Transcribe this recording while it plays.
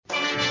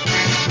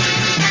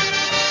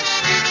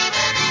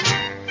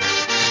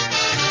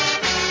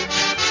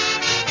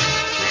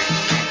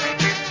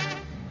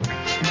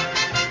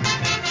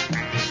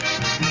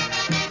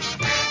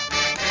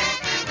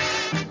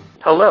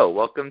Hello,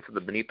 welcome to the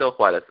Benito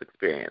Juarez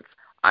Experience.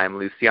 I'm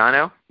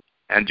Luciano.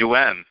 And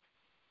Joanne.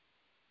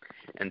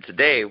 And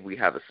today we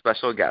have a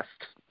special guest.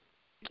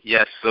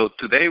 Yes, so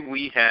today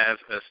we have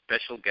a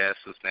special guest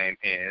whose name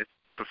is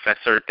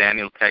Professor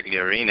Daniel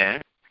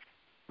Tagliarine,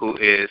 who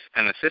is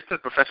an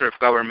assistant professor of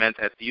government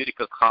at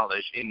Utica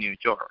College in New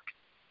York.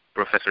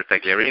 Professor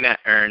Tagliarine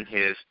earned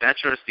his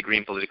bachelor's degree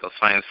in political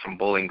science from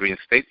Bowling Green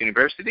State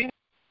University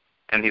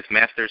and his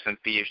master's and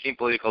PhD in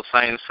political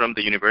science from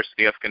the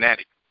University of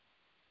Connecticut.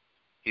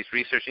 His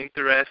research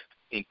interests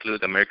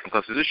include American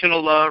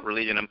constitutional law,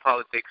 religion and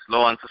politics,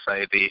 law and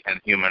society, and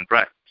human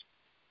rights.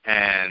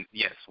 And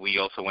yes, we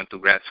also went to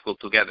grad school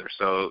together.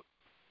 So,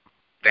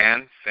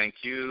 Dan, thank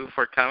you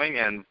for coming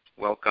and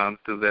welcome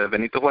to the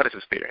Benito Juarez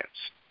Experience.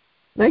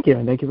 Thank you,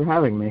 and thank you for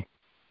having me.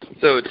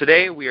 So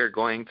today we are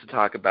going to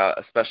talk about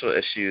a special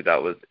issue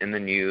that was in the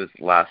news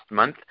last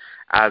month.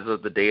 As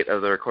of the date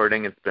of the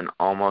recording, it's been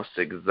almost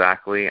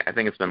exactly, I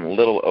think it's been a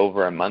little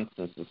over a month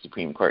since the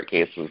Supreme Court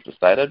case was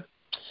decided.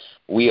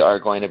 We are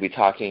going to be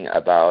talking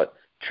about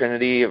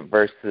Trinity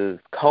versus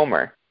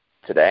Comer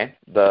today.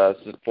 The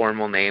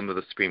formal name of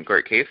the Supreme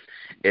Court case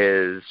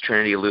is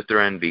Trinity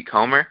Lutheran v.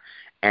 Comer,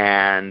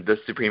 and the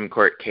Supreme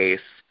Court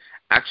case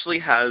actually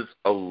has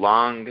a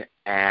long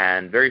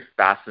and very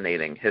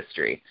fascinating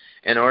history.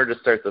 In order to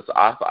start this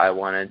off, I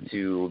wanted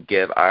to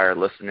give our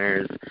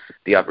listeners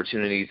the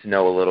opportunity to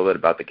know a little bit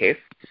about the case.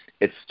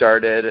 It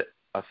started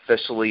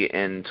officially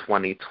in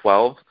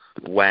 2012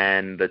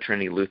 when the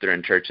Trinity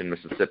Lutheran Church in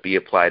Mississippi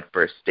applied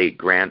for a state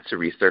grant to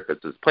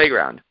resurface its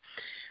playground.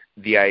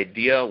 The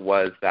idea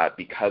was that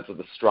because of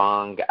the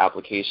strong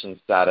application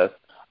status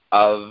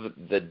of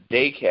the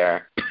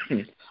daycare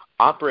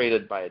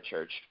operated by a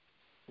church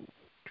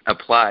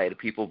applied,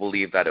 people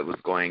believed that it was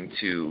going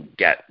to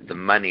get the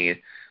money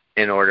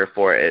in order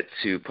for it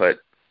to put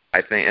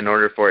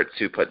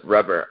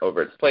rubber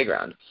over its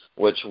playground,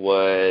 which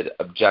would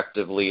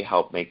objectively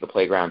help make the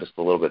playground just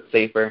a little bit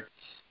safer.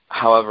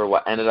 However,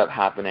 what ended up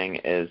happening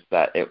is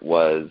that it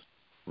was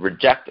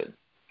rejected.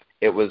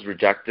 It was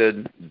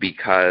rejected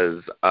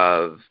because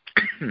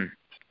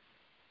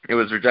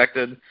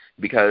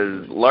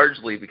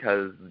largely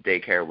because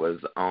daycare was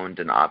owned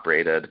and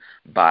operated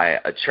by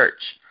a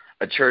church.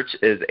 A church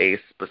is a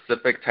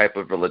specific type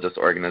of religious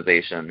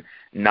organization,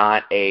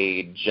 not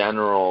a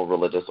general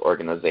religious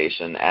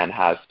organization, and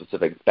has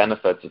specific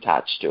benefits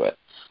attached to it.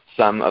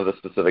 Some of the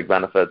specific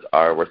benefits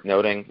are worth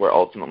noting. We're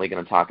ultimately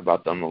going to talk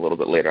about them a little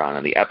bit later on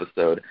in the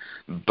episode.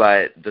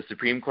 But the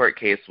Supreme Court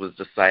case was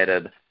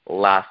decided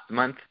last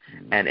month,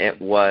 and it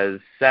was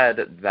said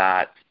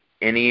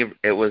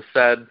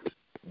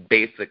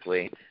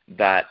basically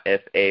that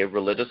if a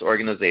religious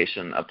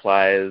organization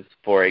applies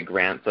for a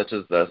grant such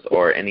as this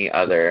or any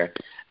other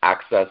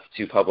access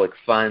to public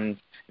funds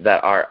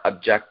that are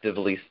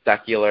objectively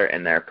secular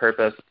in their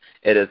purpose,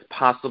 it is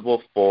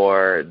possible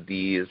for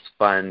these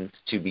funds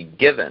to be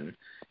given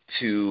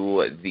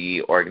to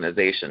the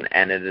organization.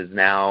 And it is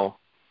now,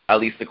 at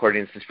least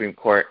according to the Supreme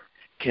Court,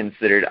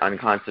 considered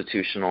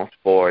unconstitutional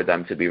for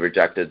them to be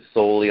rejected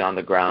solely on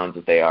the grounds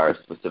that they are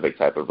a specific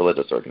type of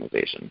religious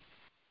organization.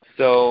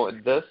 So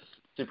this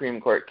Supreme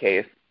Court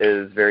case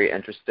is very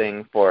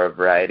interesting for a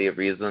variety of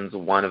reasons,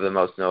 one of the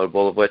most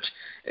notable of which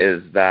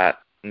is that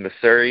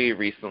Missouri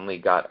recently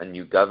got a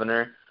new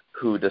governor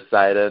who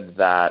decided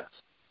that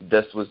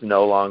this was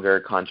no longer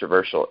a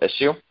controversial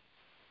issue.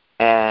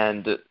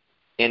 And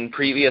in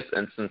previous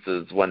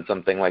instances when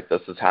something like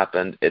this has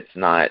happened, it's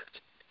not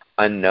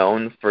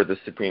unknown for the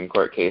Supreme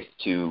Court case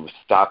to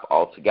stop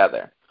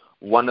altogether.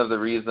 One of the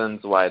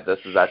reasons why this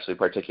is actually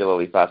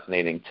particularly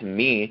fascinating to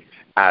me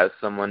as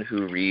someone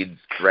who reads,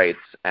 writes,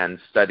 and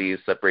studies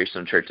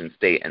separation of church and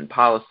state and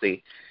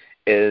policy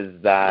is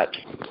that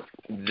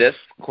this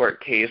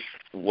court case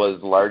was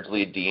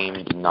largely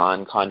deemed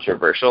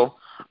non-controversial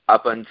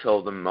up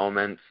until the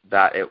moment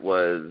that it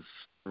was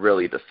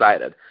really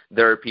decided.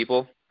 There are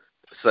people,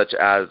 such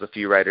as a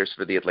few writers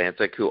for The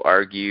Atlantic, who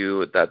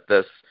argue that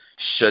this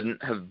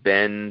shouldn't have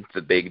been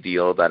the big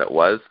deal that it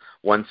was.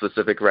 One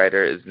specific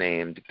writer is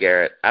named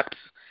Garrett Epps,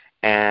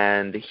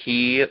 and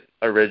he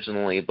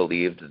originally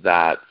believed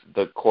that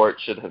the court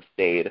should have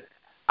stayed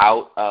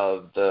out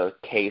of the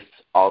case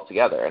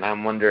altogether. And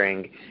I'm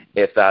wondering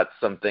if that's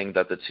something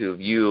that the two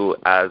of you,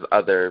 as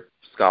other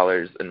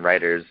scholars and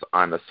writers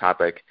on this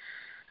topic,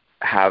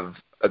 have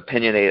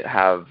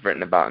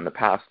written about in the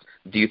past.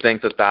 Do you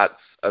think that that's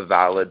a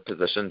valid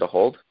position to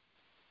hold?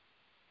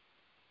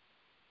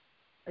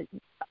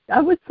 I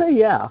would say,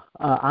 yeah.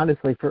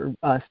 Honestly, for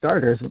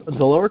starters,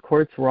 the lower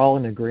courts were all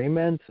in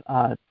agreement.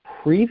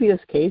 Previous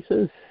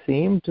cases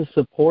seemed to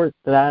support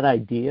that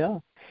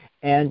idea,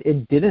 and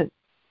it didn't,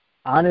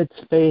 on its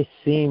face,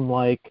 seem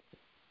like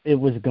it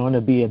was going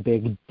to be a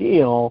big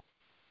deal.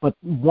 But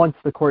once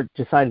the court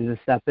decided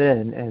to step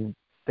in, and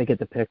they get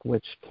to pick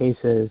which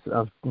cases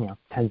of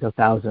tens of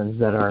thousands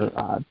that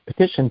are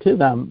petitioned to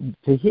them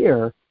to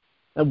hear,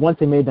 once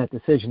they made that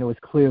decision, it was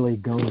clearly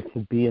going to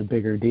be a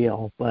bigger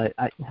deal. But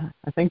I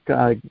think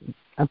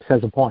Epps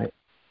has a point.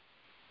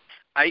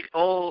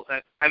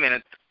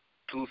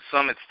 to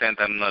some extent,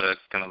 I'm not a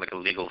kind of like a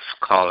legal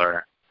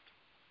scholar,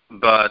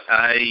 but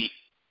I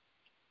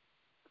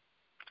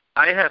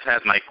have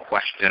had my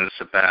questions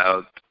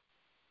about,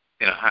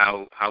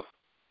 how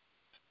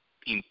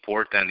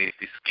important is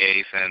this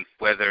case, and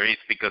whether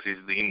it's because it's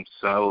deemed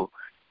so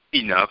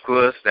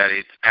innocuous that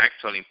it's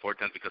actually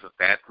important because of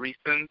that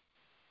reason.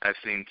 I've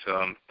seen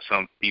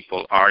some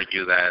people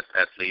argue that,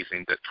 at least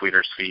in the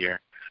Twitter sphere.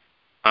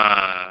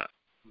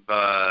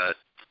 But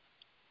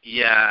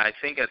yeah, I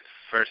think at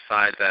first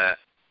sight that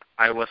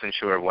I wasn't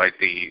sure why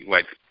the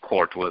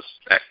court was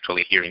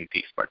actually hearing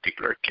this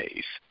particular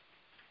case.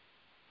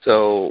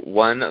 So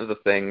one of the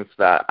things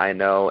that I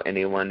know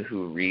anyone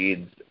who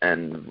reads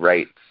and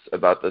writes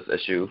about this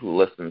issue, who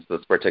listens to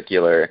this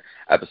particular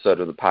episode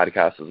of the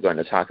podcast, is going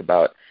to talk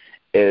about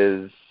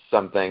is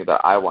something that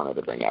I wanted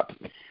to bring up.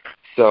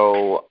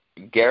 So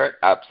Garrett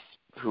Epps,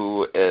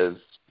 who is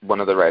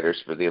one of the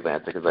writers for The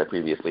Atlantic, as I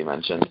previously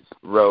mentioned,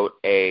 wrote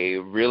a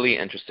really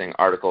interesting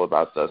article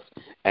about this.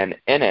 And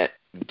in it,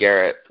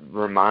 Garrett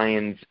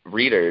reminds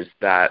readers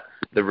that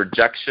the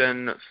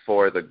rejection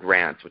for the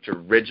grants, which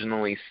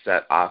originally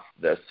set off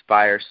this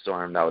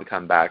firestorm that would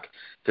come back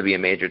to be a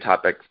major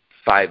topic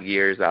 5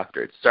 years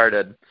after it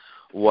started,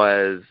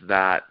 was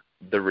that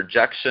the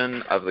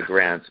rejection of the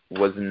grants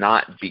was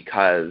not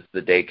because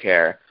the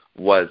daycare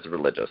was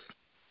religious.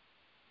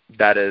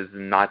 That is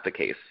not the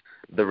case.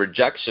 The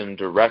rejection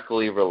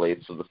directly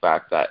relates to the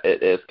fact that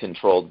it is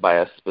controlled by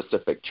a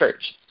specific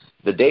church.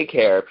 The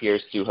daycare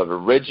appears to have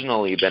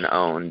originally been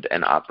owned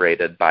and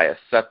operated by a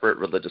separate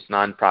religious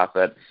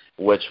nonprofit,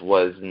 which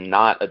was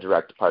not a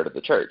direct part of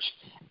the church.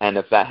 And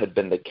if that had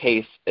been the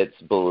case,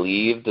 it's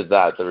believed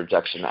that the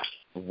rejection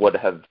would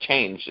have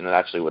changed, and it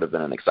actually would have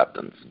been an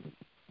acceptance.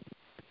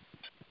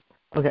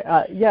 Okay,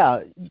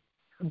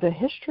 the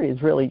history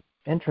is really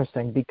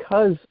interesting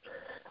because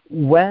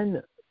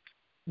when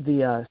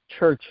the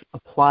church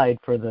applied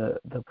for the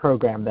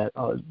program that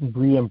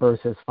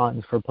reimburses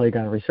funds for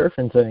playground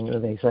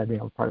resurfacing, they said,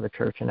 part of the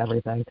church and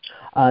everything,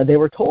 they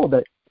were told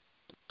that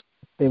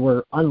they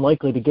were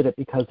unlikely to get it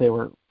because they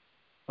were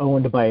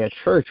owned by a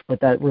church, but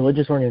that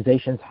religious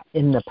organizations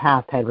in the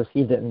past had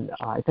received it, and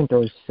I think there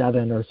was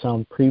 7 or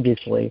some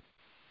previously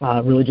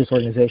religious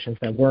organizations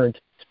that weren't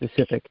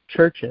specific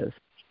churches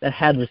that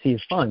had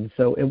received funds.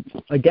 So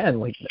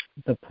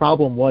the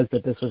problem was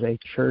that this was a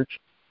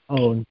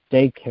church-owned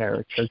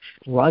daycare,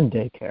 church-run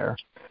daycare,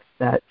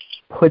 that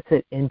puts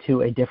it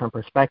into a different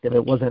perspective.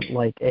 It wasn't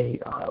like a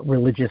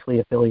religiously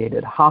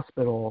affiliated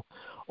hospital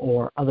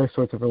or other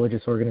sorts of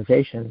religious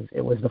organizations.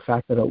 It was the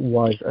fact that it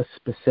was a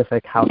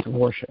specific house of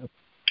worship.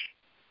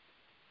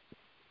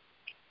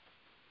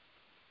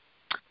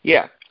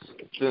 Yeah,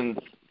 since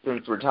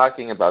we're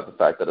talking about the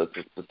fact that it's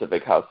a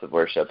specific house of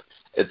worship,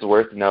 it's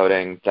worth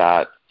noting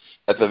that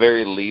at the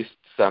very least,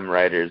 some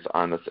writers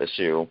on this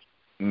issue,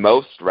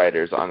 most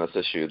writers on this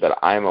issue that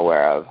I'm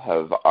aware of,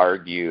 have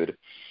argued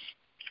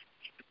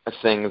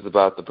things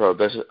about the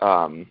prohibition,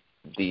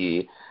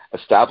 the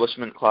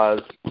Establishment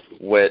Clause,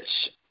 which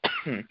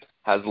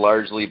has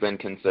largely been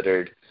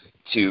considered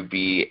to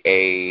be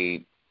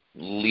a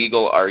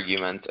legal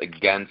argument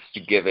against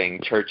giving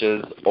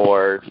churches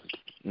or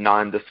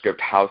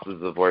nondescript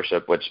houses of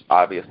worship, which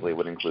obviously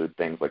would include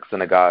things like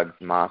synagogues,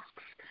 mosques,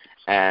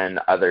 and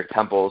other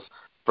temples,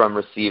 from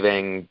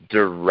receiving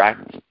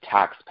direct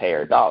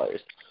taxpayer dollars.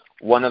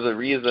 One of the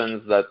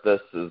reasons that this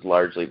has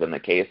largely been the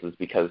case is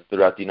because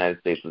throughout the United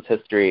States'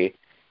 history,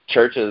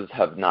 churches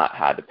have not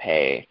had to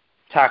pay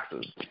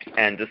taxes.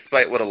 And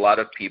despite what a lot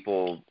of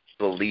people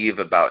believe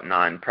about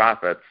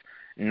nonprofits,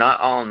 not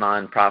all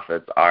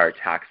nonprofits are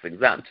tax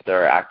exempt.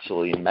 There are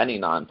actually many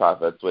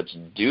nonprofits which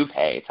do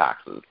pay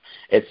taxes.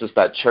 It's just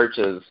that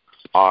churches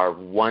are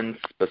one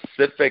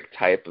specific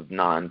type of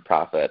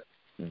nonprofit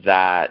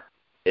that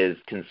is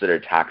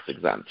considered tax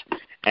exempt.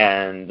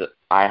 And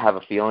I have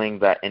a feeling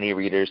that any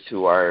listeners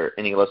who are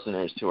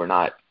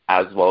not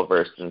as well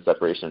versed in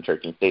separation of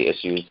church and state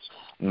issues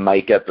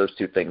might get those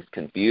two things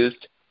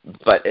confused.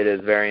 But it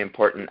is very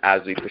important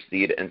as we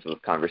proceed into this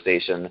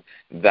conversation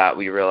that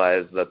we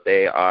realize that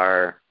they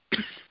are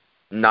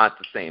not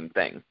the same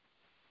thing.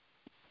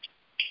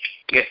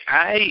 Yeah,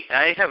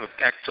 I have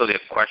actually a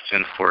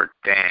question for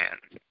Dan,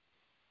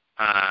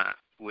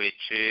 which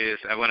is,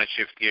 I want to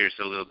shift gears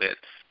a little bit.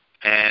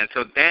 And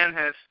so Dan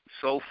has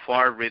so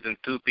far written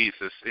 2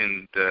 pieces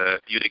in the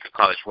Utica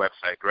College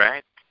website,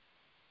 right?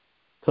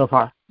 So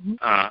far.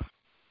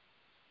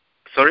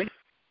 Sorry?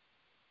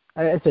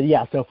 I said,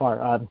 yeah, so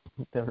far.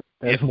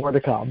 There's more to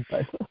come.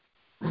 But.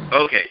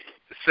 Okay.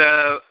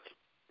 So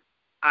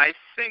I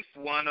think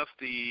one of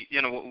the,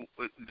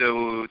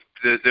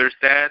 there's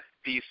that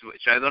piece,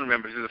 which I don't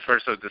remember if it's the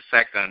first or the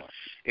second,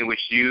 in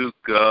which you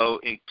go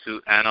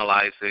into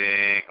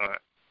analyzing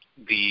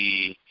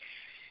the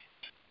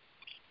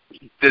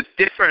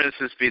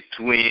differences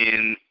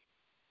between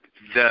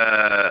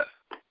the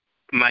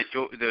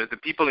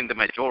people in the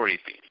majority,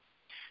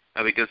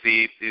 because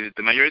the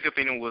majority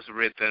opinion was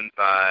written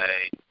by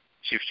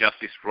Chief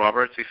Justice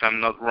Roberts, if I'm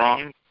not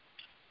wrong.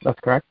 That's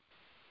correct.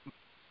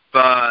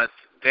 But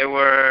there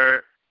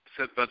were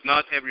but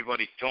not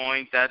everybody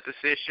joined that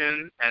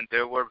decision, and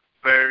there were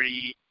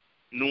very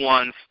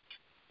nuanced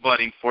but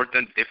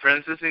important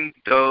differences in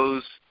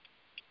those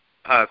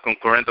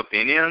concurrent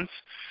opinions.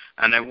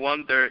 And I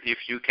wonder if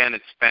you can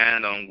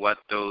expand on what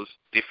those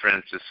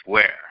differences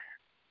were.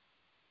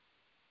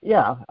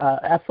 Yeah,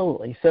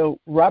 absolutely. So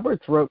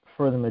Roberts wrote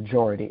for the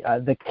majority.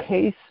 The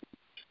case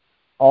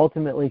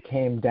ultimately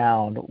came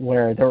down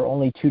where there were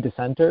only two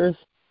dissenters,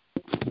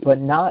 but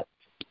not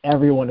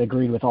everyone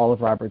agreed with all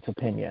of Roberts'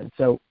 opinion.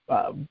 So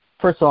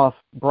first off,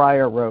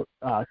 Breyer wrote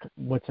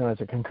what's known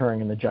as a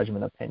concurring in the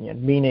judgment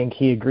opinion, meaning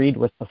he agreed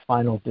with the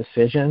final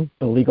decision,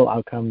 the legal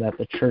outcome that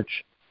the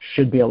church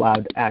should be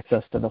allowed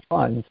access to the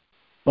funds,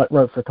 but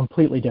wrote for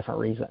completely different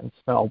reasons.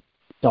 So I'll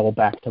double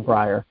back to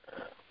Breyer,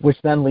 which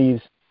then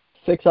leaves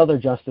 6 other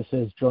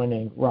justices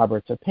joining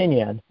Roberts'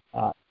 opinion,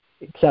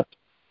 except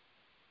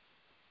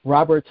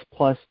Roberts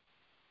plus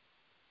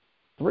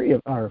 3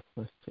 of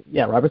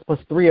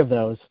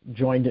those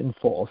joined in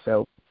full.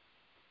 So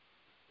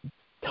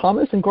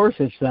Thomas and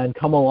Gorsuch then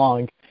come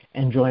along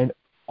and join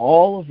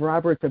all of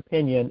Roberts'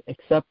 opinion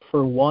except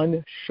for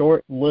one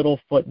short little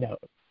footnote,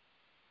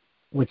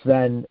 which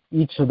then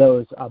each of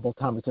those, both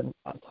Thomas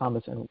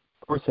and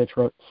Gorsuch,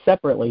 wrote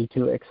separately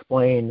to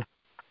explain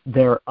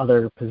their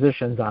other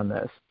positions on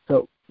this.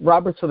 So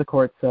Roberts for the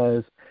court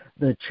says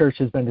the church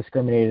has been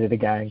discriminated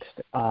against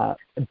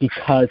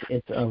because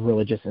it's a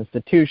religious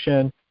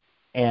institution,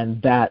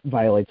 and that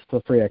violates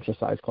the Free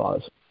Exercise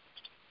Clause.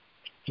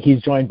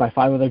 He's joined by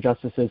 5 other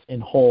justices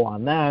in whole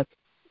on that.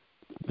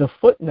 The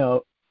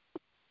footnote,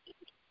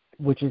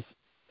 which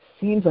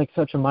seems like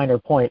such a minor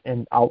point,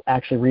 and I'll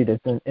actually read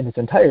it in its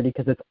entirety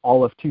because it's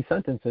all of 2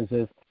 sentences,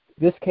 is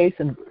this case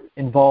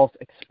involves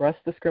express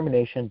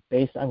discrimination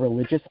based on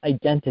religious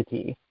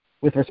identity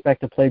with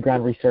respect to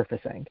playground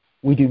resurfacing.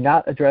 We do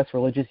not address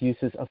religious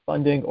uses of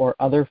funding or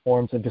other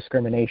forms of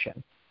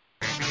discrimination.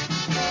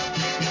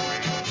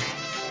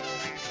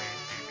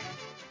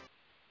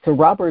 So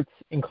Roberts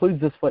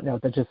includes this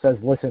footnote that just says,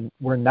 listen,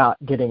 we're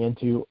not getting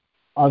into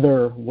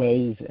other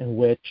ways in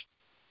which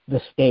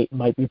the state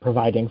might be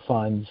providing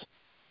funds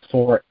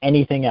for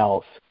anything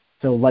else,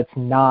 so let's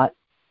not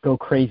go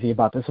crazy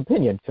about this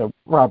opinion. So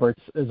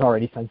Roberts is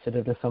already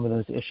sensitive to some of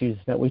those issues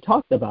that we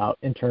talked about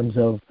in terms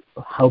of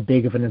how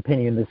big of an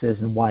opinion this is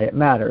and why it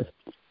matters.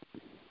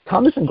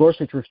 Thomas and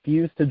Gorsuch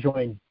refused to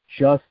join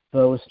just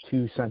those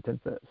 2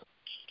 sentences.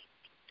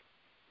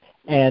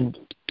 And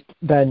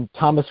then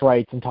Thomas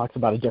writes and talks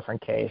about a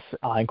different case,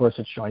 and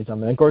Gorsuch joins them.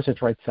 And then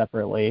Gorsuch writes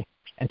separately,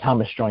 and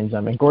Thomas joins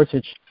them. And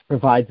Gorsuch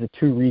provides the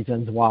 2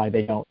 reasons why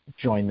they don't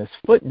join this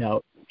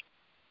footnote.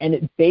 And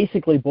it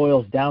basically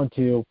boils down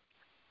to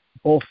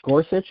both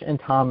Gorsuch and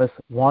Thomas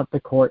want the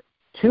court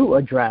to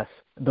address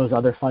those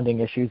other funding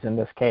issues in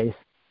this case,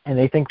 and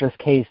they think this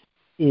case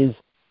is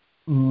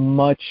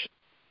much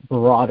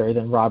broader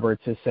than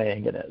Roberts is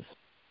saying it is.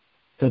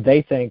 So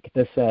they think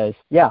this says,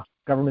 yeah,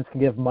 governments can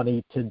give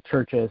money to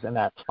churches, and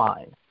that's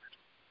fine.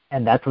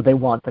 And that's what they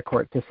want the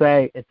court to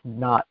say. It's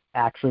not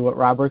actually what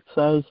Roberts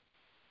says.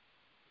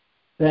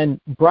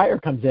 Then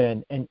Breyer comes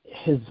in, and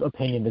his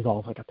opinion is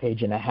all like a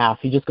page and a half.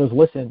 He just goes,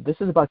 listen, this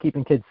is about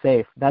keeping kids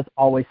safe. That's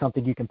always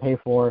something you can pay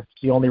for.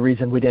 The only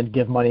reason we didn't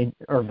give money,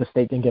 or the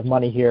state didn't give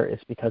money here, is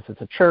because it's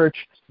a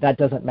church. That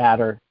doesn't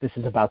matter. This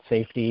is about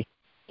safety.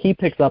 He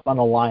picks up on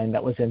a line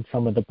that was in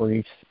some of the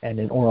briefs and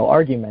in oral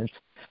arguments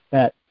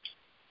that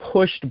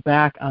pushed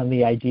back on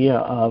the idea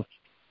of,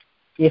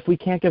 if we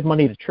can't give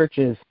money to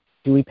churches,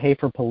 do we pay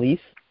for police?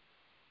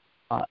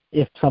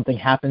 If something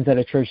happens at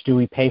a church, do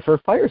we pay for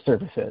fire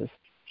services?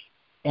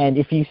 And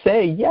if you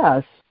say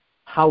yes,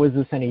 how is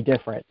this any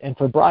different? And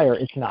for Breyer,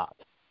 it's not.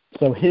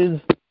 So his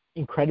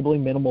incredibly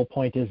minimal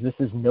point is this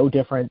is no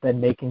different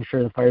than making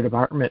sure the fire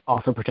department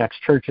also protects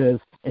churches.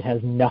 It has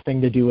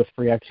nothing to do with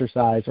free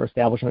exercise or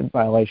establishment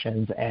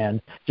violations,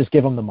 and just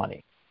give them the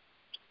money.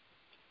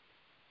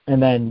 And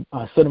then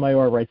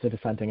Sotomayor writes a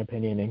dissenting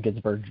opinion, and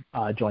Ginsburg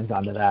joins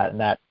onto that, and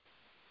that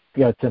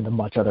gets into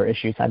much other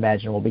issues I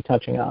imagine we'll be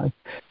touching on.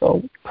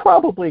 So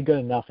probably good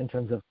enough in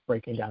terms of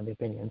breaking down the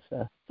opinions.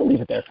 So we'll leave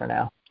it there for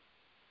now.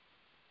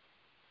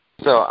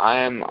 So I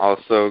am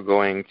also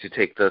going to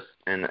take this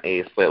in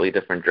a slightly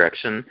different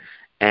direction.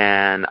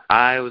 And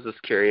I was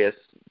just curious,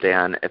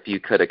 Dan, if you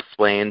could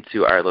explain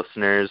to our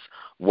listeners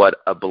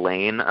what a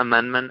Blaine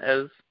Amendment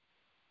is.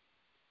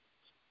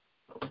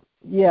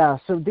 Yeah,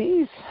 so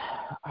these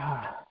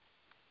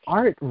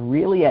aren't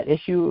really at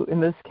issue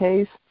in this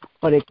case,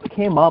 but it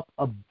came up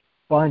a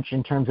bunch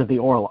in terms of the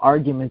oral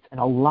arguments and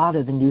a lot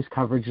of the news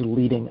coverage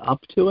leading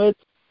up to it.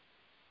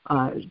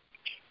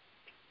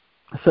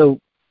 So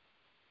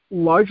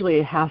largely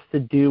it has to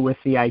do with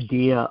the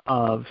idea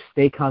of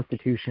state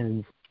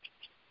constitutions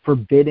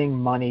forbidding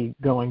money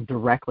going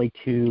directly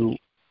to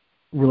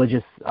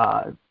religious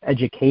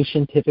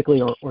education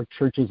typically, or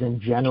churches in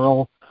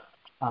general.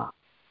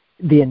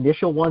 the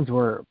initial ones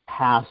were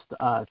passed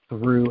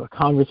through a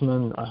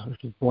congressman,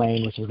 which is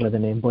Blaine, which is where the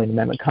name Blaine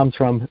Amendment comes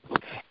from,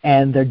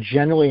 and they're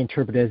generally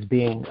interpreted as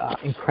being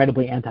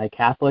incredibly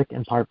anti-Catholic,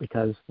 in part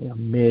because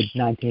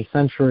mid-19th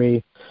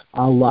century,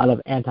 a lot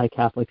of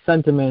anti-Catholic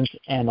sentiments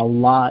and a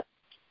lot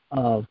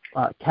of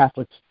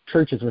Catholic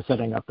churches were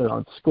setting up their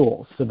own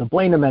schools. So the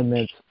Blaine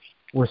Amendments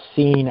were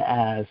seen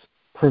as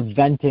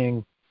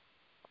preventing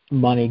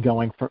money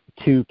going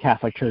to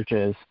Catholic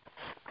churches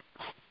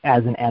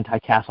as an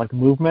anti-Catholic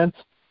movement.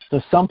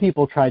 So some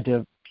people tried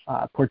to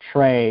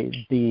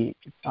portray the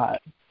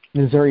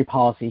Missouri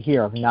policy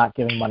here of not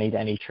giving money to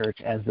any church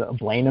as a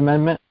Blaine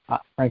Amendment.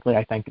 Frankly,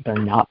 I think they're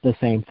not the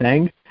same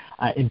thing,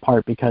 in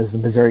part because the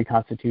Missouri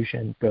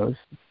Constitution goes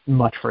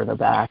much further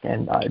back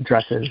and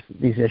addresses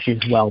these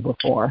issues well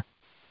before.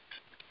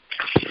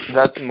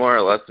 That's more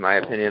or less my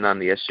opinion on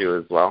the issue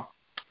as well.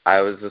 I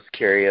was just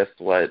curious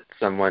what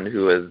someone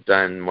who has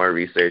done more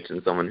research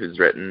and someone who's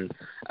written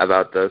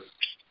about this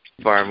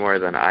far more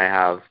than I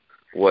have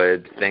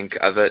would think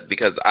of it,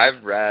 because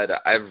I've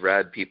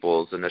read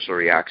people's initial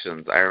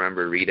reactions. I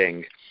remember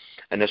reading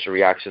initial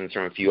reactions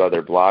from a few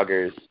other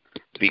bloggers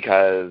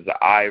because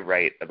I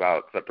write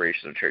about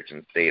separation of church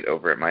and state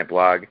over at my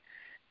blog,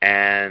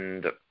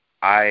 and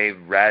I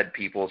read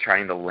people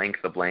trying to link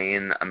the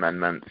Blaine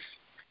amendments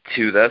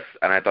to this,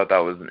 and I thought that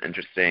was an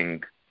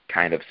interesting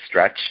kind of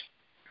stretch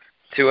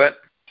to it,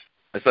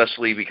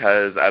 especially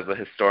because as a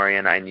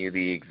historian I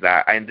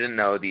didn't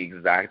know the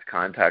exact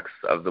context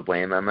of the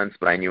Blaine amendments,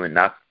 but I knew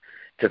enough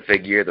to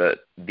figure that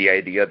the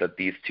idea that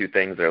these two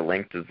things are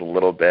linked is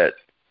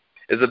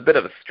a bit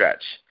of a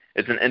stretch.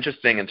 It's an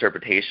interesting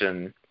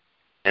interpretation,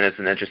 and it's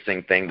an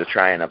interesting thing to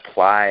try and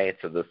apply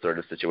to this sort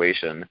of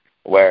situation,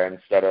 where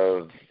instead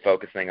of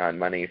focusing on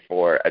money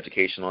for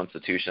educational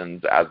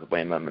institutions, as the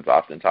Blaine amendments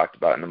often talked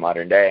about in the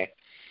modern day,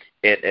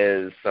 it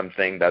is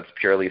something that's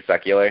purely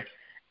secular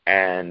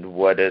and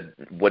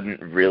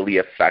wouldn't really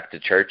affect a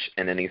church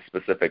in any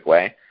specific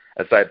way,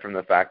 aside from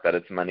the fact that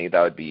it's money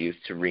that would be used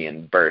to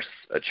reimburse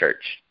a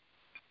church.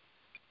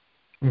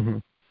 Mm-hmm.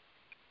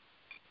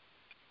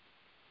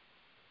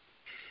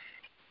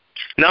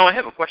 Now, I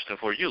have a question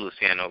for you,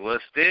 Luciano.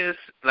 Was this,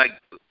 like,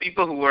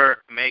 people who were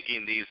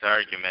making these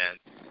arguments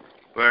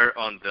were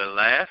on the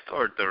left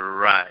or the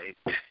right?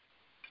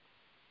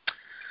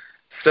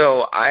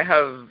 So I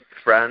have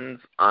friends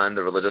on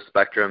the religious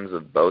spectrums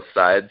of both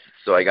sides,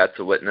 so I got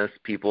to witness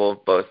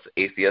people, both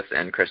atheists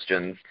and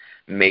Christians,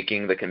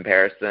 making the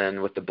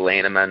comparison with the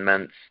Blaine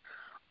amendments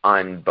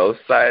on both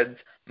sides.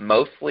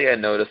 Mostly I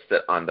noticed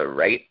it on the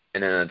right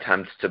in an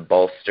attempt to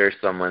bolster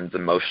someone's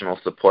emotional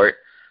support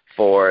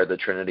for the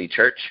Trinity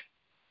Church.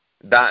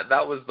 That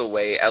was the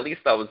way, at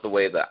least that was the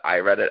way that I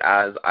read it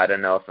as. I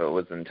don't know if it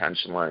was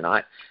intentional or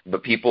not,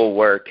 but people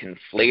were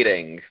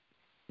conflating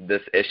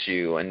this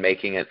issue and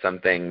making it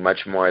something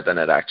much more than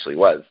it actually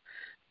was.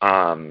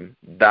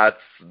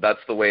 That's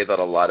the way that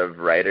a lot of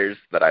writers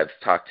that I've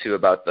talked to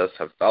about this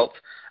have felt,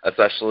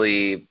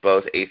 especially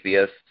both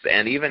atheists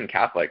and even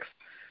Catholics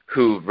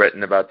who've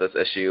written about this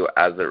issue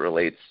as it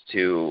relates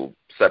to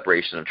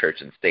separation of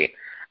church and state.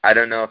 I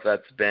don't know if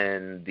that's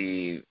been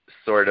the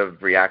sort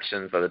of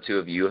reactions that the two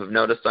of you have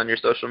noticed on your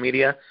social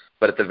media,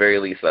 but at the very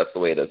least, that's the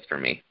way it is for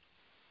me.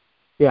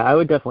 Yeah, I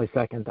would definitely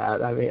second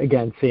that. I mean,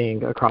 again,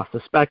 seeing across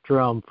the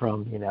spectrum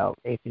from,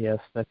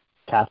 atheists to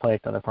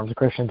Catholics, other forms of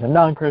Christians and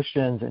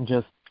non-Christians, and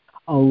just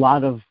a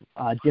lot of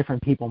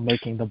different people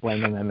making the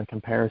Blaine Amendment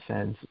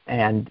comparisons.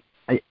 And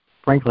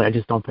frankly, I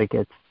just don't think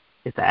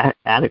it's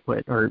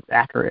adequate or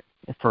accurate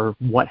for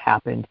what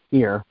happened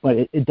here. But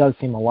it does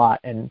seem a lot,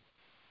 and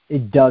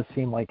it does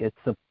seem like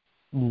it's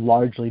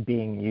largely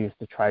being used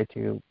to try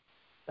to,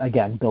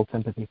 again, build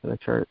sympathy for the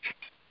church.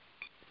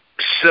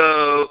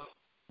 So,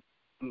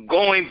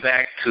 going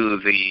back to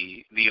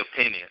the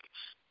opinions,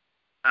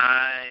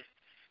 I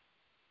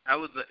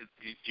would,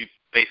 you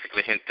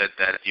basically hinted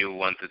that you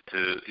wanted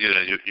to,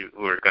 you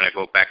were going to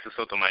go back to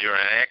Sotomayor,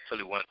 and I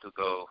actually want to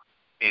go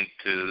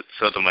into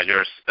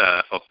Sotomayor's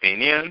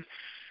opinion,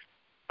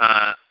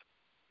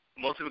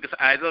 mostly because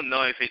I don't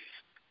know if it's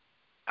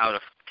out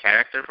of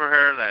character for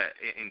her,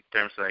 in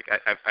terms of,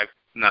 I'm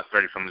not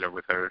very familiar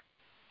with her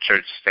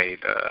church-state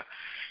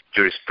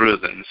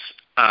jurisprudence,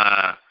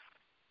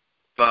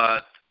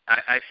 but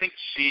I think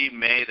she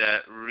made a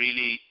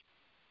really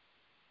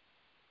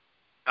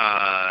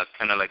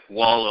kind of like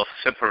wall of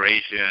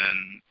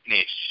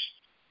separation-ish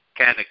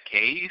kind of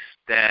case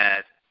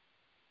that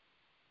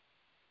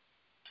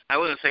I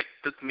wouldn't say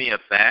took me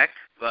aback,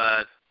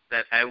 but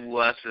that I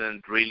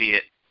wasn't really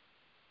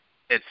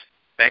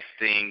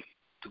expecting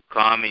to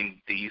come in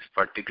this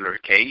particular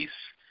case.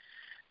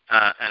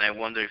 And I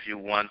wonder if you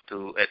want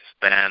to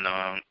expand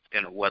on,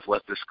 what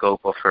was the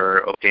scope of her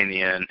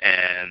opinion,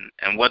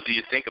 and what do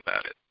you think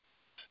about it?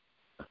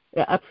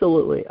 Yeah,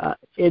 absolutely.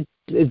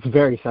 It's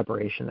very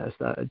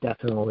separationist,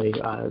 definitely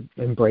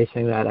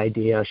embracing that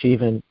idea. She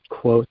even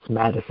quotes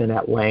Madison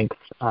at length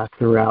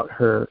throughout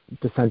her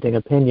dissenting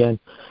opinion.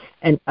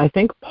 And I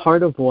think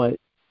part of what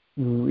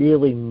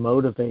really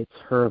motivates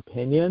her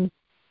opinion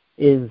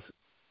is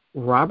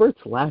Roberts'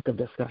 lack of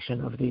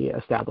discussion of the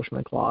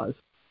Establishment Clause.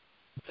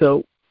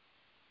 So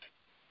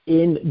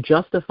in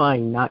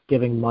justifying not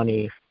giving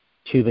money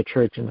to the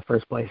church in the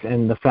first place,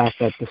 and the fact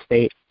that the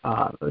state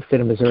of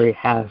Missouri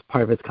has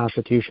part of its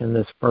constitution,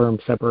 this firm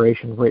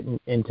separation written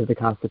into the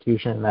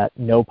Constitution that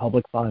no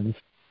public funds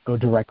go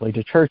directly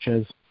to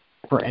churches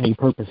for any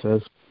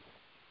purposes,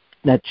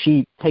 that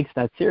she takes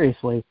that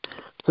seriously.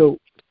 So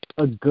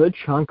a good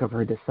chunk of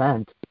her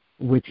dissent,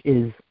 which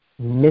is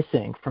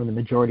missing from the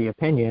majority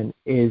opinion,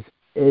 is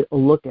a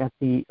look at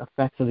the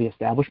effects of the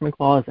Establishment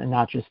Clause and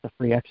not just the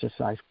Free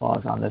Exercise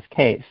Clause on this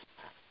case.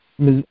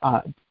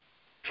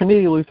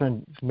 Trinity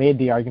Lutheran made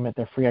the argument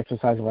that free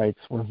exercise rights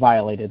were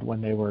violated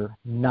when they were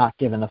not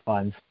given the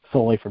funds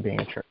solely for being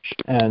a church,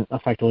 and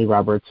effectively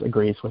Roberts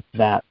agrees with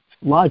that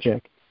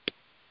logic.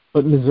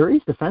 But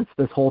Missouri's defense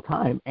this whole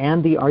time,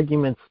 and the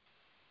arguments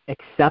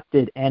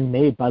accepted and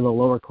made by the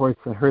lower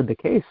courts that heard the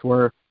case,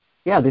 were,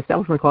 yeah, the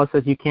Establishment Clause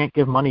says you can't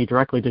give money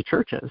directly to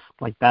churches.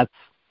 Like, that's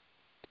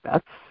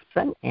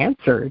been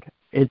answered.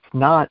 It's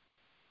not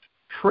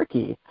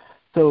tricky.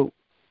 So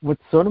what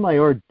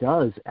Sotomayor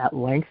does at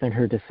length in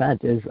her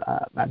dissent is,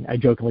 I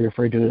jokingly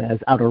refer to it as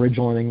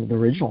out-originalizing the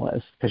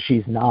originalist, because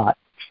she's not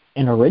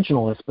an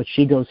originalist, but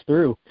she goes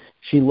through.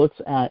 She looks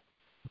at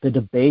the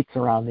debates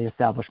around the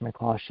Establishment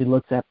Clause. She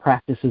looks at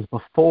practices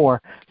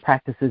before,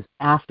 practices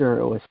after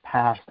it was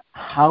passed,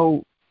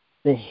 how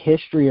the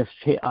history of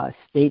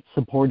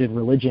state-supported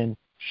religion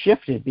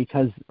shifted,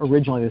 because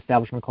originally the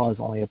Establishment Clause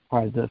only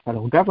applied to the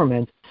federal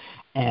government,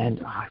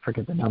 and I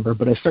forget the number,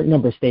 but a certain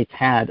number of states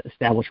had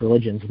established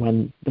religions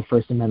when the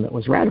First Amendment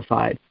was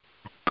ratified.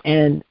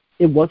 And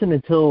it wasn't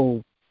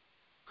until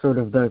sort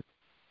of the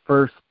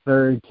first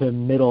third to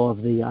middle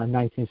of the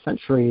 19th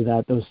century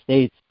that those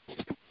states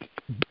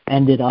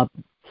ended up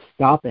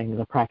stopping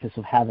the practice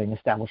of having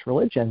established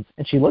religions.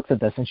 And she looks at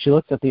this, and she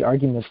looks at the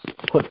arguments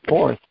put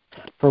forth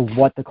for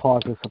what the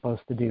clause was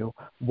supposed to do,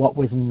 what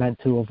was meant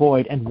to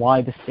avoid, and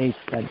why the states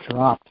that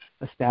dropped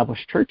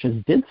established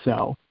churches did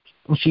so.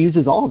 And she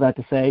uses all of that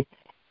to say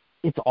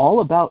it's all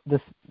about the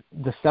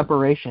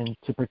separation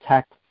to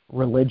protect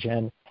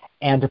religion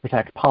and to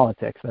protect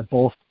politics, that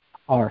both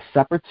are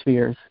separate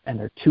spheres and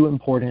they're too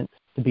important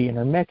to be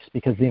intermixed,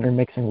 because the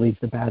intermixing leads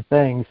to bad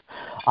things.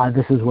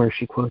 This is where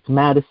she quotes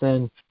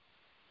Madison,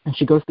 and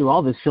she goes through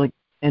all this.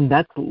 And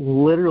that's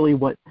literally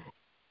what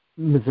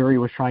Missouri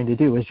was trying to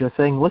do, is just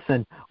saying,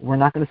 listen, we're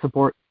not going to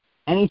support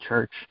any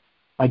church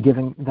by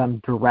giving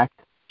them direct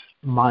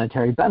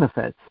monetary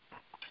benefits.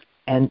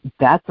 And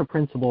that's a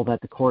principle that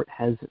the court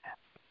has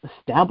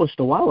established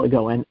a while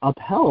ago and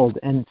upheld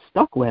and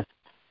stuck with.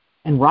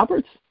 And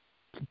Roberts,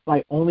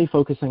 by only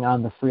focusing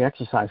on the Free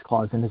Exercise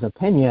Clause, in his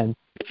opinion,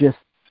 just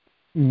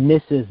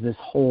misses this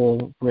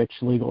whole rich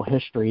legal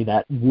history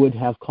that would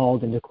have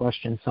called into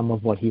question some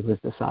of what he was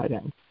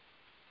deciding.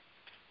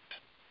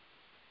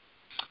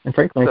 And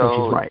frankly, I think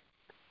she's right.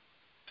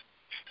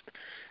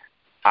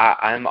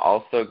 I'm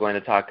also going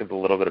to talk a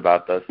little bit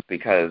about this,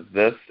 because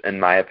this, in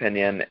my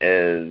opinion,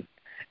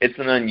 it's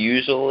an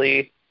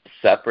unusually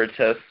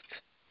separatist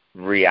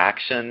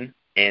reaction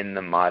in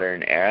the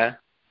modern era.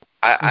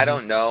 I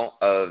don't know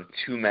of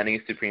too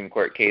many Supreme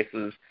Court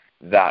cases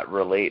that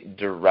relate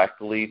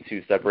directly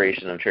to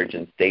separation of church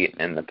and state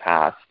in the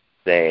past,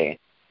 say,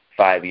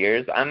 5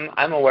 years.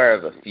 I'm aware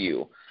of a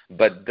few,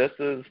 but this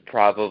is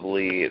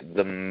probably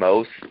the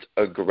most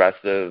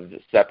aggressive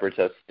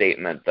separatist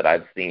statement that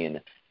I've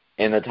seen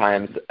in the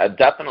times,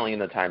 definitely in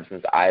the time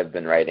since I've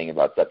been writing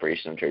about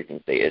separation of church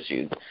and state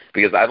issues,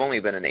 because I've only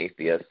been an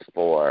atheist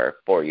for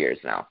 4 years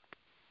now.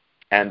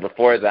 And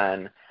before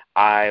then,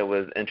 I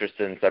was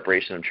interested in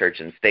separation of church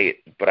and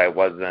state, but I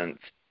wasn't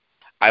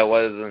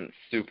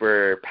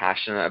super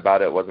passionate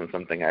about it. It wasn't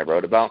something I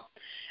wrote about.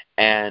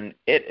 And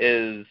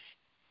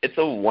it's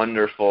a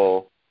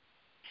wonderful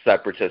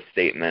separatist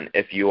statement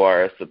if you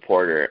are a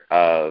supporter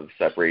of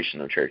separation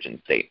of church and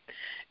state.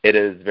 It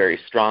is very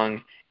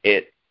strong.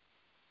 It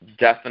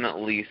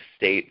definitely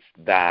states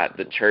that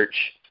the church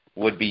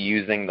would be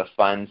using the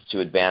funds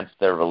to advance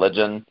their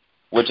religion,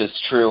 which is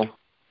true.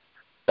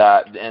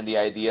 And the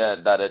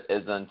idea that it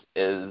isn't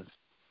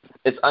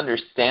it's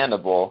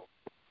understandable,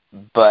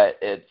 but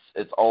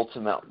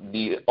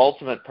the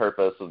ultimate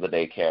purpose of the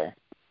daycare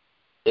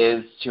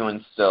is to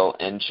instill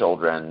in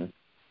children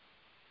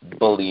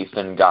belief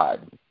in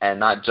God,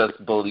 and not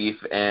just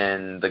belief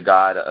in the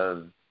God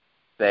of,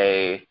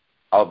 say,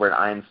 Albert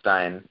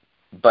Einstein,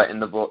 but in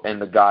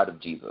the God of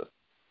Jesus.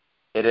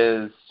 It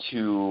is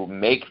to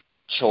make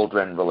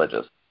children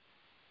religious,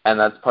 and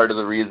that's part of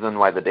the reason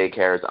why the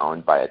daycare is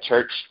owned by a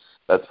church.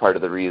 That's part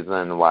of the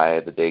reason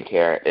why the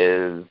daycare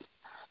is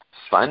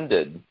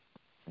funded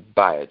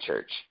by a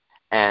church.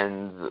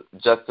 And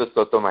Justice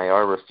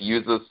Sotomayor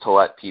refuses to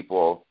let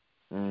people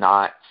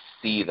not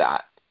see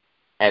that.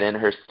 And in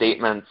her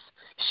statements,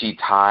 she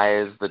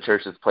ties the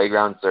church's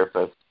playground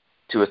surface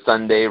to a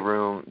Sunday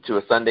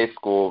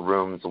school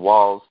room's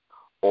walls,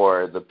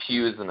 or the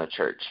pews in a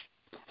church.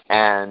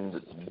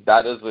 And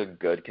that is a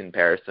good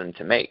comparison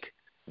to make.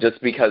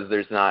 Just because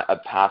there's not a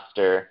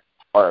pastor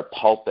or a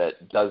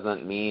pulpit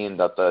doesn't mean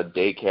that the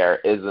daycare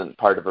isn't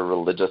part of a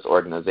religious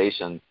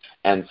organization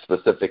and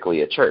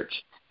specifically a church.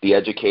 The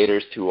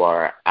educators who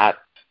are at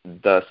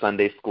the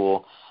Sunday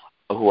school,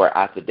 who are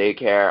at the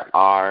daycare,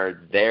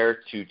 are there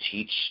to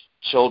teach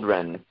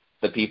children,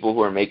 the people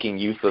who are making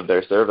use of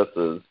their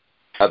services,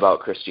 about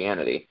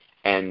Christianity.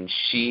 And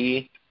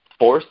she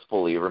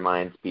forcefully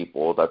reminds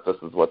people that this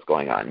is what's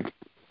going on.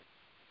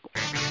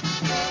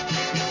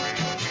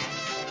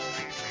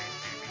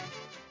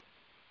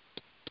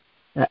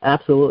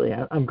 Absolutely.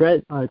 I'm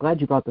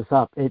glad you brought this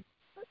up. It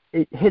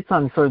hits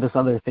on sort of this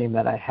other theme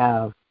that I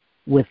have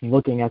with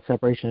looking at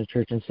separation of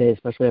church and state,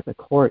 especially at the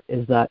court,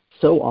 is that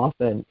so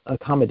often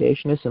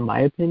accommodationists, in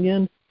my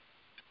opinion,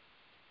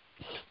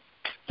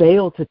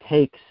 fail to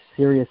take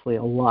seriously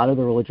a lot of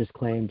the religious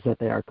claims that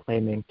they are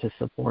claiming to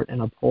support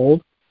and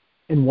uphold.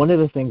 And one of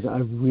the things I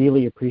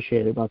really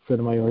appreciated about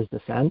Sotomayor's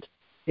dissent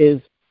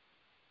is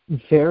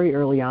very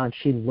early on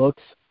she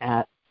looks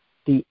at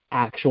the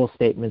actual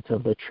statements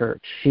of the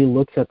church. She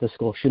looks at the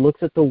school. She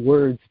looks at the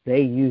words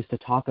they use to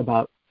talk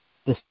about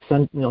the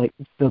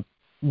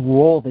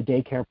role the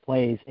daycare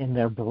plays in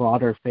their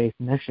broader faith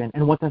mission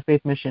and what the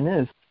faith mission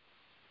is.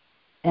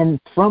 And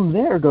from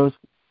there goes,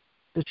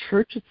 the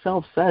church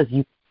itself says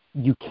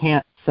you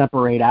can't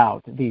separate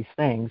out these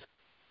things.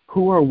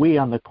 Who are we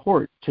on the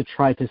court to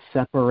try to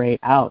separate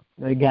out?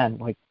 Again,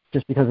 like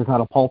just because it's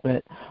not a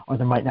pulpit or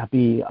there might not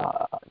be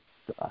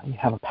you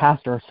have a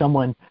pastor or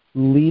someone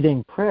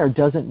leading prayer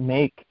doesn't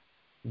make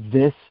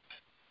this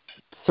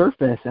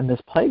surface and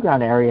this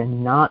playground area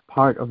not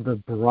part of the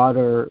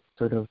broader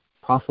sort of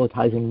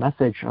proselytizing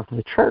message of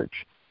the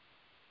church.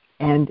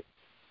 And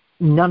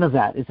none of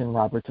that is in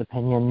Robert's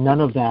opinion.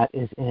 None of that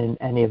is in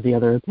any of the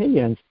other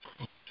opinions.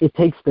 It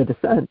takes the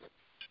dissent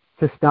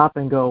to stop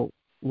and go,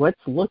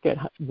 let's look at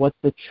what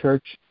the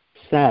church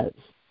says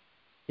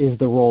is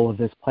the role of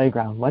this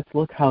playground. Let's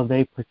look how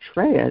they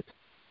portray it.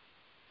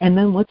 And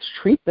then let's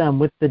treat them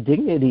with the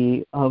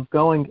dignity of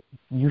going,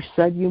 you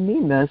said you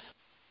mean this.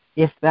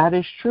 If that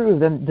is true,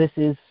 then this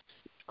is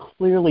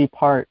clearly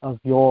part of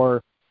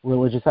your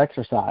religious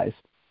exercise.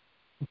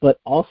 But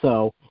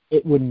also,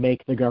 it would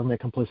make the government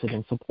complicit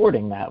in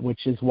supporting that,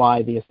 which is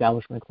why the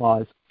Establishment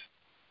Clause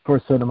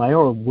for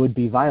Sotomayor would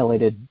be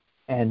violated,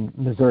 and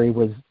Missouri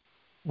was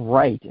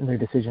right in their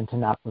decision to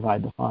not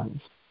provide the funds.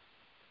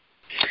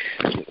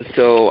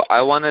 So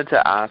I wanted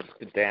to ask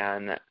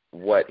Dan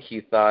what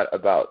he thought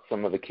about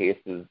some of the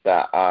cases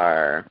that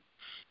are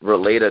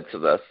related to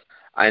this.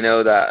 I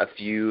know that a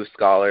few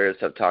scholars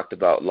have talked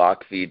about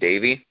Locke v.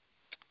 Davey,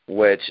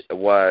 which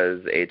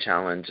was a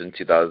challenge in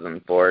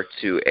 2004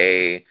 to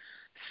a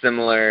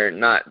similar,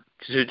 not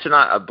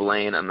a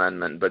Blaine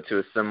amendment, but to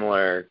a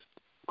similar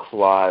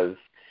clause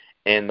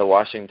in the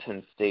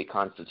Washington State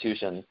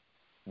Constitution.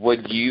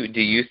 Do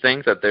you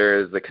think that there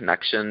is a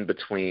connection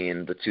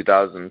between the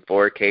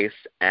 2004 case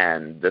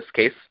and this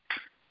case?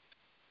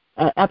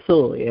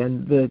 Absolutely,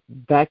 and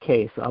that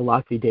case,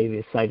 Locke v. Davey,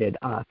 is cited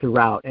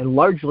throughout, and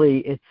largely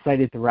it's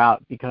cited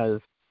throughout because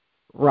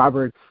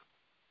Roberts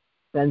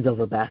bends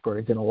over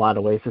backwards in a lot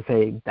of ways to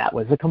say that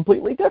was a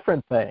completely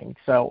different thing.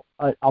 So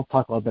I'll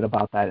talk a little bit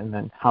about that and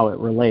then how it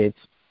relates.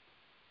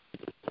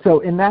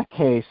 So in that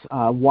case,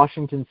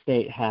 Washington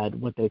State had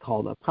what they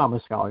called a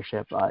promise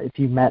scholarship. If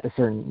you met a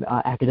certain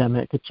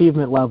academic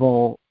achievement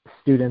level,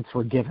 students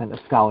were given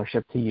a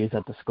scholarship to use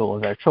at the school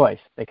of their choice.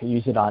 They could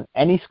use it on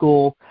any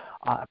school,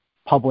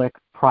 public,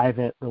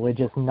 private,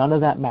 religious, none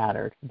of that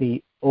mattered.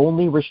 The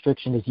only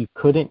restriction is you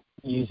couldn't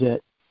use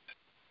it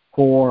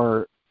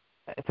for,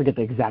 I forget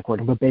the exact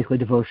wording, but basically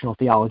devotional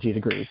theology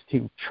degrees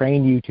to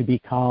train you to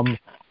become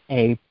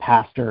a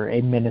pastor,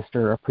 a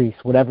minister, a priest,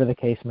 whatever the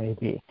case may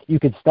be. You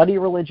could study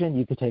religion,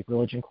 you could take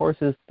religion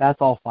courses, that's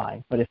all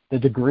fine. But if the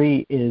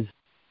degree is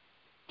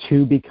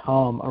to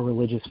become a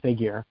religious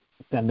figure,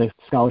 then the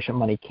scholarship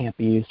money can't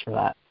be used for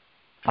that.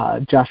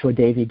 Joshua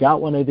Davey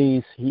got one of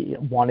these. He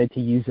wanted to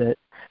use it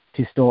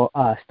to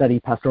study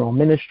pastoral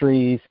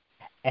ministries,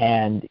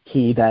 and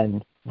he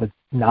then was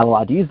not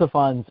allowed to use the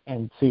funds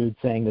and sued,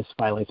 saying this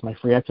violates my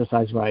free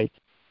exercise rights.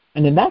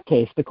 And in that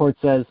case, the court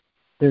says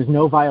there's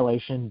no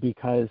violation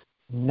because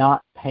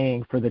not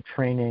paying for the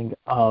training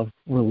of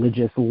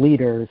religious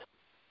leaders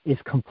is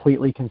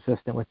completely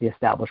consistent with the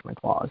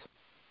Establishment Clause.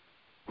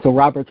 So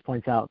Roberts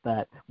points out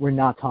that we're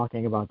not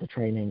talking about the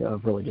training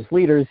of religious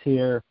leaders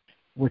here.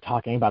 We're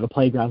talking about a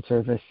playground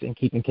service and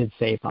keeping kids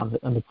safe on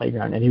the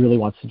playground, and he really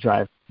wants to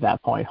drive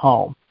that point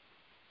home.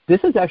 This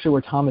is actually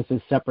where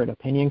Thomas's separate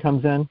opinion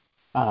comes in.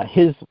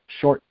 His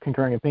short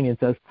concurring opinion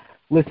says,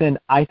 listen,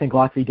 I think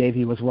Locke v.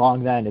 Davey was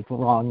wrong then. It's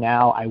wrong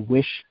now. I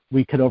wish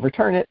we could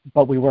overturn it,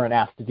 but we weren't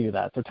asked to do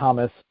that. So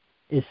Thomas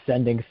is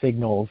sending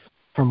signals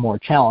for more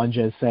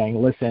challenges saying,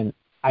 listen,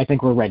 I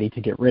think we're ready to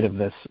get rid of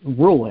this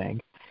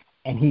ruling.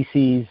 And he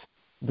sees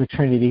the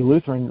Trinity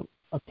Lutheran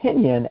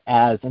opinion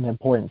as an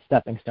important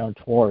stepping stone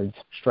towards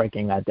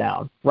striking that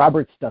down.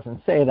 Roberts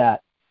doesn't say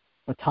that,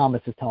 but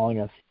Thomas is telling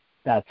us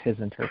that's his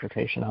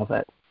interpretation of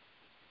it.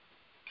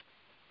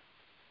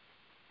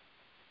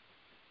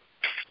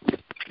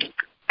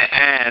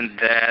 And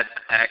that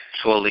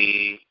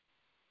actually,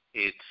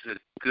 it's a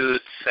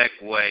good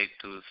segue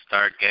to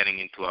start getting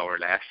into our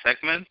last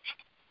segment.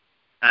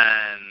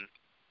 And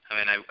I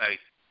mean, I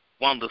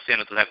want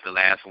Luciano to have the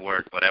last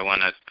word, but I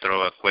want to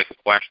throw a quick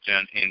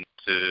question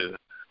into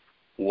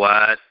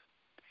what,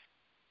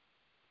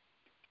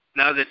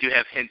 now that you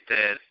have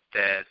hinted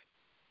that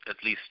at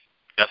least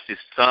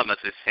Justice Thomas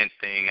is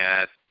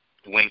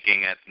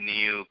winking at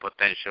new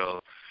potential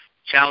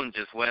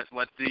challenges,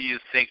 what do you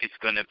think is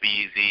going to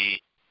be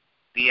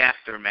the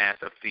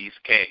aftermath of these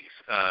cases?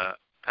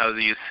 How do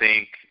you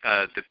think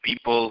the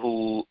people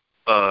who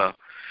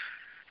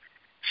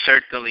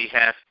certainly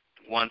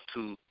want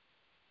to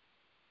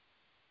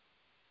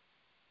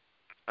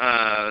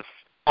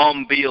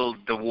unbuild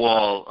the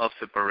wall of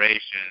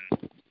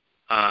separation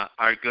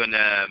are going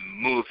to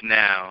move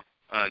now,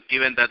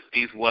 given that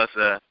this was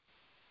a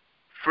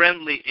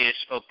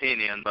friendly-ish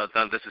opinion, but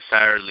not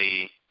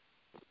necessarily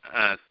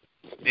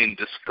in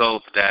the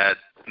scope that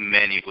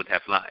many would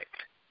have liked?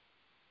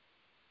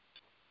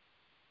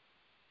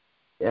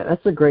 Yeah,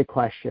 that's a great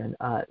question.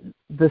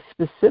 The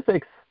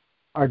specifics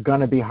are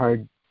going to be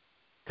hard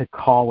to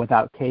call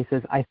without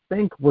cases. I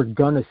think we're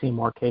going to see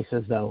more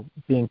cases, though,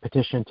 being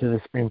petitioned to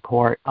the Supreme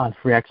Court on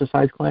free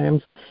exercise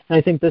claims. And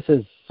I think this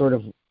is sort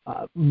of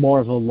more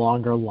of a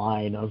longer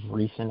line of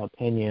recent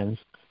opinions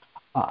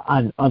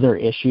on other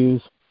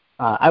issues.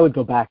 I would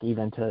go back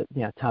even to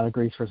Town of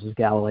Greece versus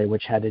Galilee,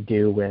 which had to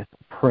do with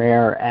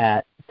prayer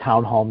at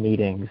town hall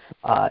meetings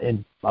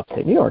in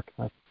upstate New York,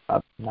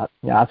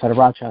 outside of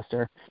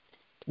Rochester,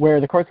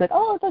 where the court said,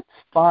 "Oh, that's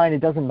fine. It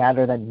doesn't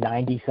matter that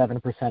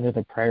 97% of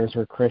the prayers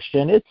were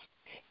Christian.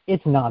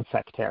 It's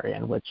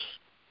non-sectarian," which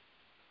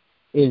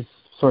is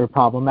sort of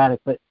problematic.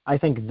 But I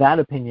think that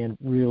opinion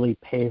really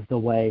paved the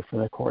way for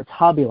the court's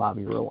Hobby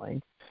Lobby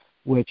ruling,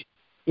 which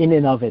in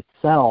and of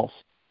itself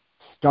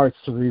starts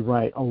to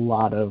rewrite a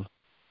lot of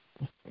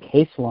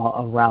case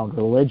law around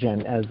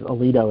religion, as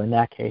Alito in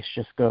that case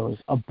just goes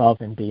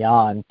above and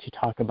beyond to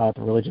talk about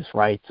the religious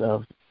rights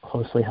of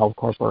closely held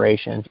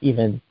corporations,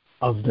 even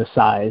of the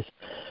size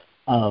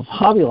of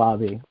Hobby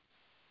Lobby.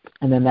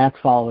 And then that's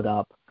followed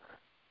up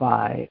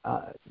by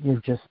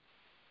just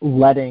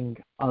letting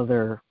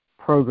other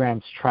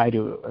programs try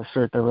to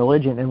assert their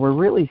religion. And we're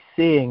really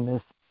seeing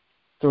this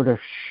sort of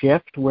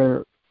shift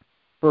where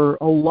for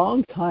a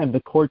long time the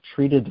court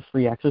treated the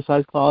free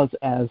exercise clause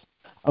as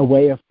a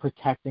way of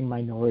protecting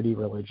minority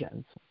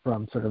religions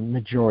from sort of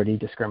majority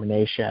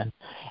discrimination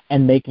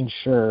and making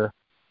sure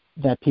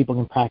that people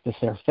can practice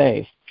their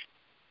faith.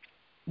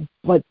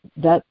 But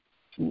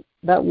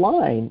that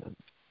line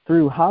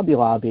through Hobby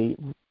Lobby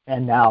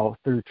and now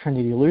through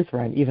Trinity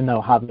Lutheran, even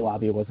though Hobby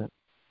Lobby wasn't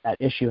at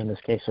issue in this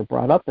case or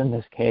brought up in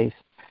this case,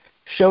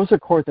 shows a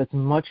court that's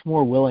much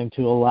more willing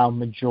to allow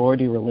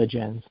majority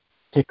religions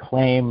to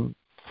claim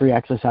free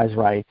exercise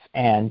rights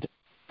and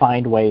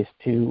find ways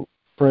to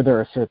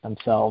further assert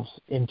themselves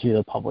into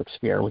the public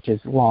sphere, which has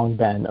long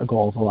been a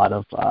goal of a lot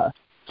of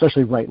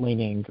especially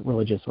right-leaning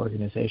religious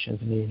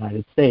organizations in the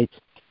United States,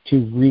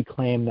 to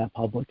reclaim that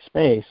public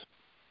space.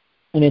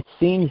 And it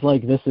seems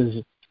like this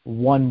is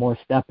one more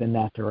step in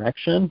that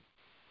direction.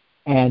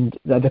 And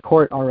the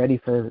court already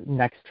for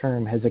next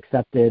term has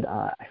accepted,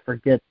 I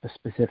forget the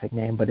specific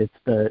name, but it's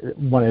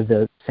one of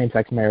the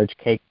same-sex marriage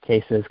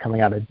cases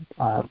coming out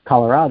of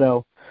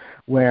Colorado,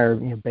 where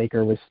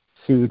Baker was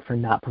sued for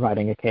not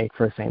providing a cake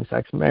for a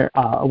same-sex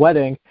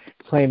wedding,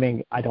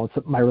 claiming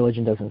my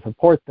religion doesn't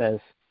support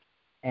this.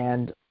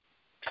 And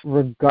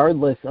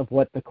regardless of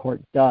what the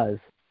court does,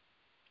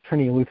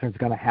 Trinity Lutheran is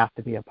going to have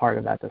to be a part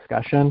of that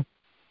discussion,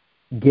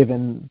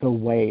 given the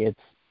way it's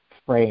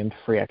framed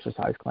free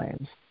exercise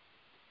claims.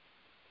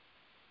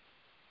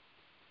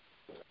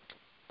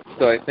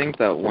 So I think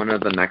that one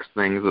of the next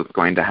things that's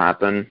going to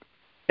happen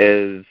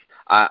is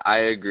I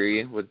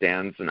agree with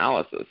Dan's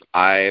analysis.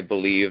 I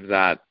believe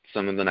that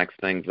some of the next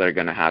things that are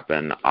going to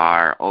happen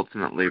are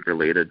ultimately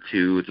related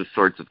to the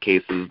sorts of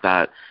cases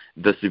that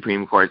the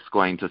Supreme Court's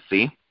going to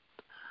see.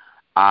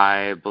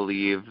 I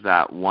believe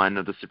that one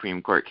of the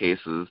Supreme Court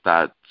cases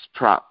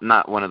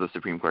not one of the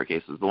Supreme Court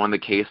cases, but one of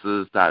the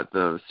cases that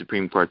the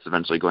Supreme Court's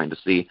eventually going to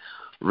see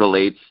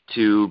relates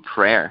to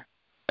prayer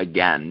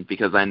again,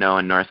 because I know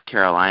in North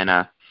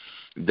Carolina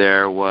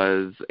there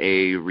was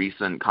a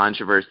recent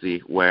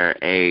controversy where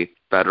a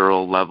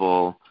federal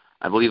level,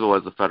 I believe it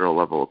was a federal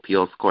level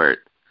appeals court,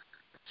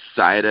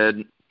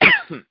 sided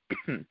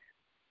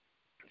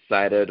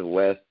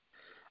with,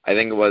 I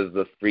think it was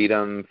the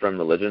Freedom from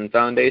Religion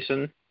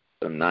Foundation,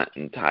 I'm not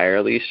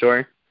entirely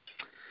sure,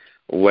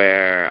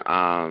 where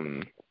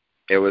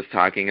it was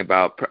talking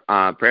about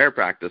prayer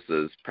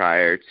practices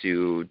prior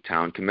to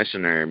town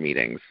commissioner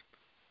meetings.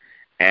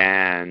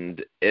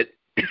 And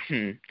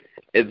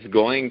it's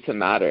going to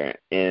matter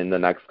in the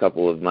next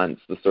couple of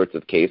months, the sorts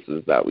of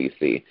cases that we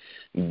see.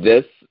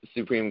 This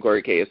Supreme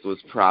Court case was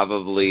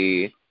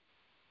probably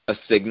a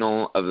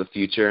signal of the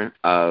future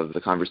of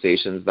the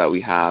conversations that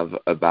we have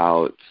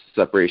about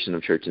separation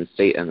of church and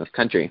state in this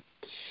country.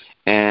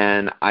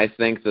 And I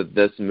think that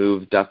this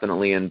move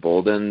definitely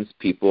emboldens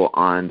people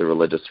on the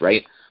religious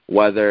right,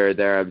 whether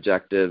their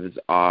objectives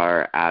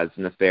are as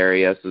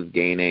nefarious as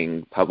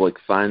gaining public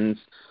funds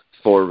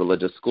for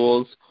religious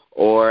schools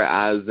or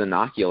as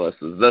innocuous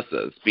as this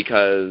is,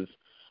 because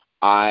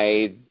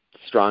I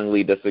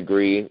strongly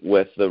disagree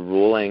with the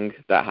ruling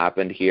that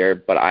happened here,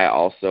 but I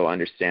also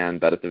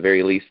understand that at the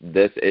very least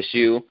this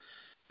issue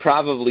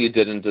probably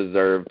didn't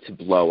deserve to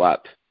blow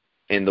up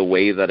in the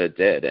way that it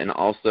did, and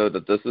also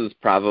that this is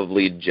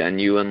probably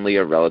genuinely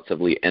a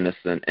relatively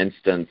innocent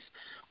instance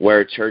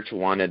where a church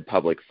wanted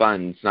public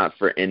funds, not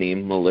for any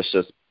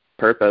malicious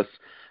purpose,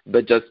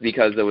 but just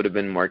because it would have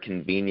been more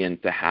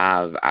convenient to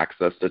have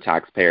access to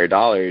taxpayer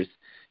dollars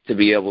to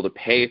be able to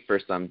pay for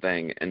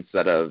something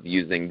instead of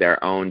using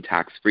their own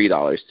tax-free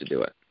dollars to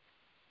do it.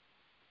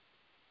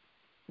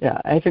 Yeah,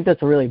 I think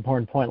that's a really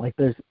important point. Like,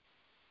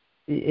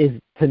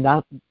 is to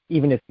not,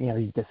 even if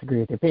you disagree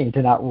with the opinion,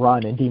 to not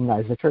run and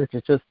demonize the church.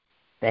 It's just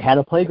they had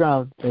a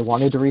playground, they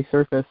wanted to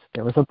resurface,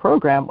 there was a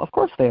program, of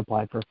course they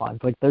applied for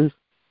funds. Like,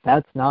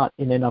 that's not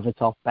in and of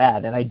itself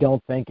bad, and I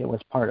don't think it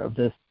was part of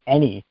this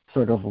any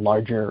sort of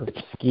larger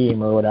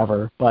scheme or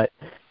whatever. But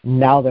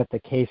now that the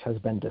case has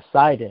been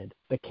decided,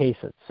 the case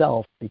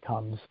itself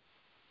becomes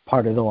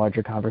part of the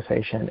larger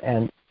conversation,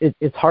 and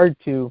it's hard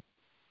to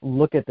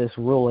look at this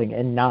ruling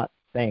and not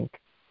think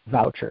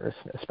vouchers,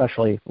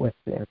 especially with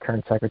the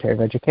current Secretary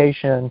of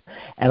Education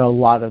and a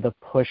lot of the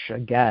push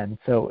again.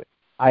 So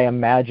I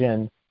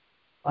imagine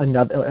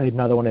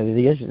another one of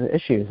the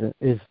issues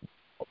is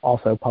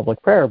also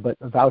public prayer, but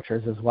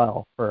vouchers as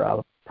well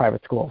for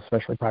private schools,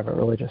 especially private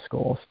religious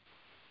schools.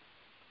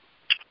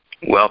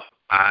 Well,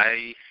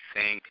 I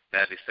think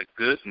that is a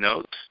good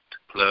note to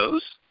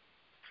close.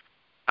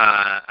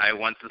 I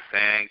want to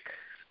thank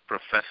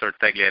Professor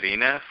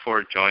Tagliarina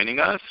for joining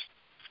us.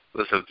 It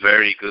was a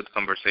very good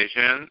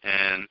conversation,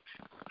 and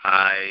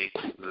I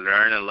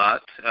learned a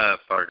lot,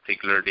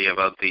 particularly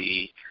about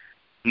the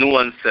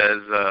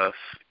nuances of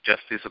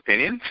justice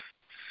opinions.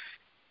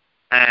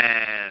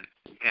 And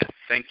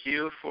thank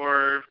you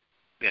for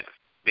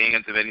being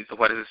at the Benito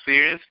Juarez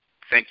Experience.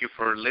 Thank you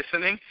for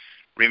listening.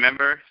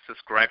 Remember,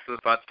 subscribe to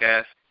the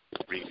podcast,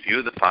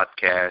 review the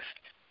podcast,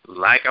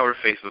 like our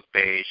Facebook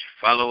page,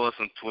 follow us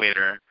on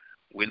Twitter.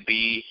 We'll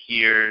be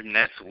here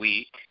next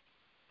week.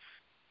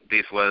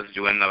 This was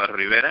Juan Navarro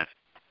Rivera.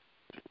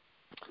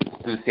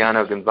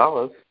 Luciano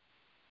Gonzalez.